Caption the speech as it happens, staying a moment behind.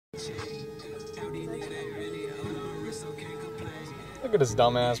Look at this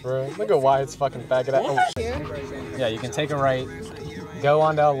dumbass, bro. Look at Wyatt's fucking faggot ass. Oh, yeah, you can take a right, go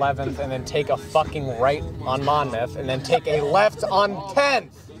on to 11th, and then take a fucking right on Monmouth, and then take a left on 10th.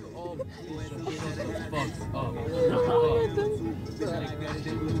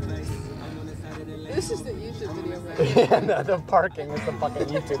 This is the YouTube video, right? Yeah, no, the parking is the fucking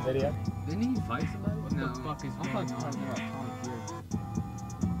YouTube video. Didn't he fight somebody? What the fuck is going on?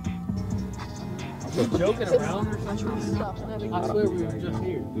 Joking around or something? I swear we were just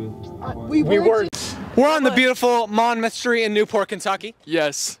here. We were. We're on the beautiful Monmouth Street in Newport, Kentucky.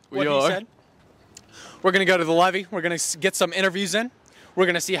 Yes, we What are. he said. We're gonna go to the levee. We're gonna get some interviews in. We're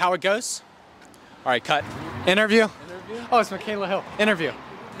gonna see how it goes. All right, cut. Interview. Oh, it's Michaela Hill. Interview.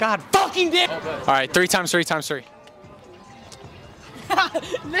 God fucking damn. All right, 3 times 3 times 3.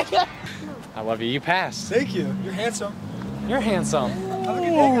 I love you. You passed. Thank you. You're handsome. You're handsome. Have a good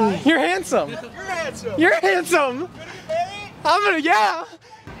day, guys. You're handsome. You're handsome. You're handsome. I'm gonna, yeah.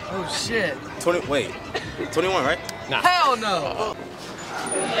 Oh shit. 20. Wait. 21, right? Nah. Hell no.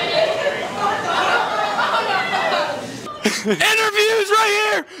 Interviews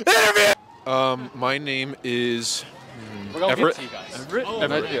right here. Interview. My name is We're gonna Everett. get to you guys. Everett. Oh,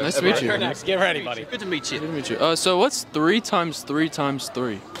 Everett. yeah, Nice to meet You're you. next. Get ready, buddy. Good to meet you. Good to meet you. So what's 3 times 3 times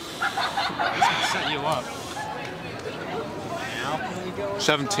 3? Set you up.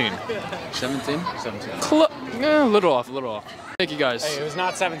 17. 17? 17. Yeah, a little off, a little off. Thank you guys. Hey, it was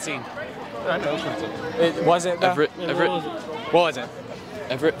not 17. Was it? Though? Everett. Everett. What was it?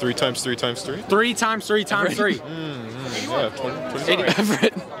 Everett. 3 times 3 times 3? 3 times 3 times 3. Yeah, 20. 80.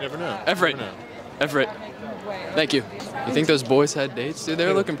 Everett. You never know. Everett. You never know. Everett. Thank you. You think those boys had dates? Dude, they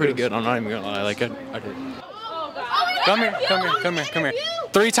were looking pretty good. I'm not even gonna lie. Like, I did. Come here, come here, come here, come here.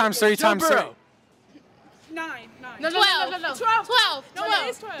 3 times 3 times 3. 9. No, 12. 12. 12. 12.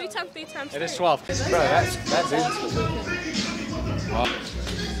 12. 3 times 3 times 3. It is 12. Bro, that's it.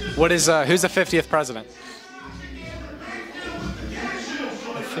 What is, who's the 50th president?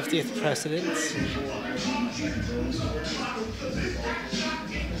 The 50th president.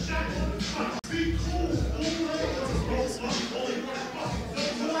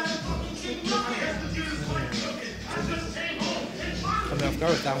 Coming off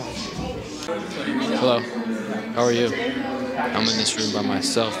guard with that one. Hello. How are you? I'm in this room by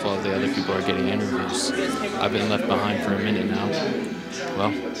myself while the other people are getting interviews. I've been left behind for a minute now.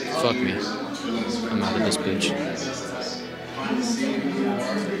 Well, fuck me. I'm out of this bitch.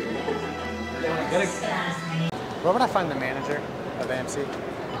 Where would I find the manager of AMC?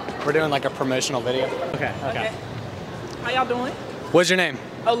 We're doing like a promotional video. Okay. How y'all doing? What's your name?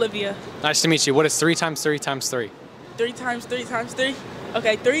 Olivia. Nice to meet you. What is 3 times 3 times 3? 3 times 3 times 3?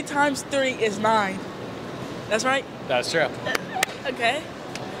 Okay, 3 times 3 is 9. That's right? That's true. Okay.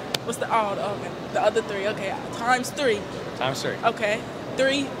 What's the okay. The other 3, okay. Times 3. Times 3. Okay.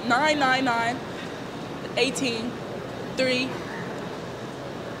 3, 9, 9, 9, 18, 3,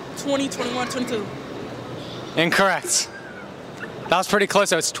 20, 21, 22. Incorrect. That was pretty close.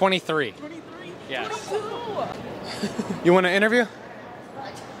 So it's 23. 23? Yes. 22. You want to interview?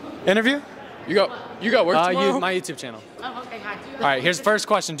 Interview? You got work tomorrow? My YouTube channel. Oh, okay, hi. All right, here's the first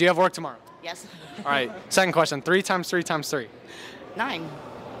question. Do you have work tomorrow? Yes. All right, second question. 3 times 3 times 3. 9.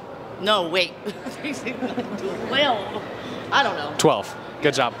 No, wait. 12. I don't know. 12.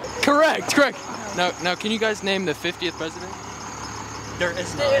 Good job. Correct. Now, can you guys name the 50th president? There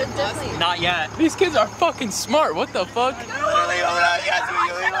is Definitely. not yet. These kids are fucking smart. What the fuck?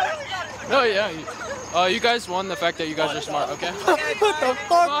 No, yeah. You guys won the fact that you guys are smart, okay? What the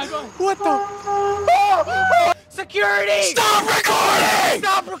fuck? What the? Oh! Security! Stop recording!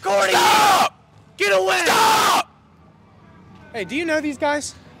 Stop recording! Stop! Get away! Stop! Hey, do you know these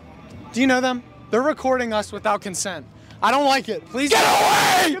guys? Do you know them? They're recording us without consent. I don't like it. Please Get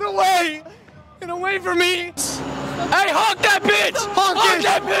away! Get away! Get away from me! Hey, honk that bitch! Honk it!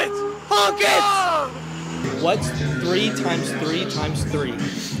 that bitch! Honk it! What's 3 times 3 times 3?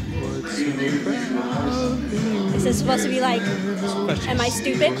 Is this supposed to be like, am I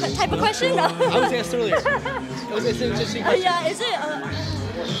stupid type of question? No. I was asked earlier. It's an interesting question. Yeah, is it?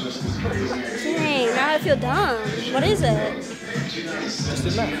 Dang, now I feel dumb. What is it? Just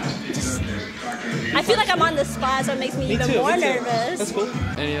did math. I feel like I'm on the spot, so it makes me even too, more me too. nervous. That's cool.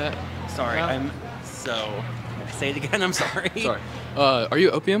 Any of that? Sorry, I'm so. Say it again. I'm sorry. Sorry. Are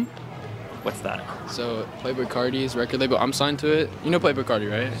you Opium? What's that? So Playboy Cardi's record label. I'm signed to it. You know Playboy Cardi,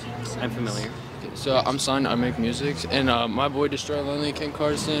 right? I'm familiar. So I'm signed. I make music, and my boy Destroy Lonely, King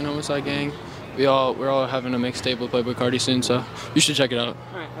Carson, Homicide Gang. We're all having a mixtape with Playboy Cardi soon, so you should check it out.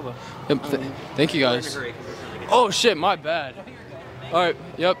 All right, I will. Yep, thank you guys. Oh shit, my bad. All right.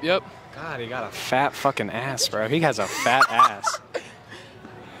 Yep. God, he got a fat fucking ass, bro. He has a fat ass.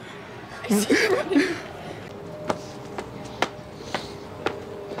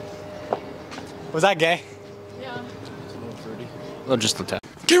 Was that gay? Yeah. Well, just a tap.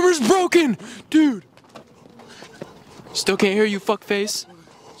 Camera's broken, dude. Still can't hear you, fuckface.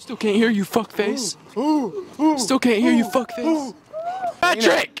 Still can't hear you, fuckface. Still can't hear you, fuckface.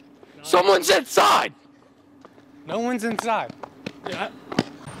 Patrick, someone's inside. No one's inside.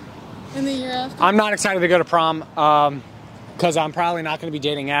 In the year after. I'm not excited to go to prom, because I'm probably not going to be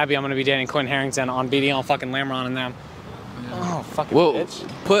dating Abby. I'm going to be dating Quinn Harrington on BD on fucking Lamron and them. Oh, fucking Whoa,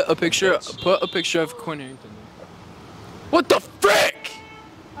 bitch. put a picture of Quinn Harrington. What the frick?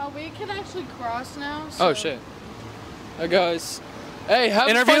 Oh, we can actually cross now. Oh shit. Hey guys. Hey, have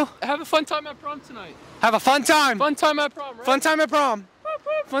Interview? Have a fun time at prom tonight. Have a fun time. Fun time at prom, right? Fun time at prom.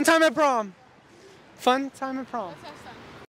 Fun time at prom. Fun time at prom.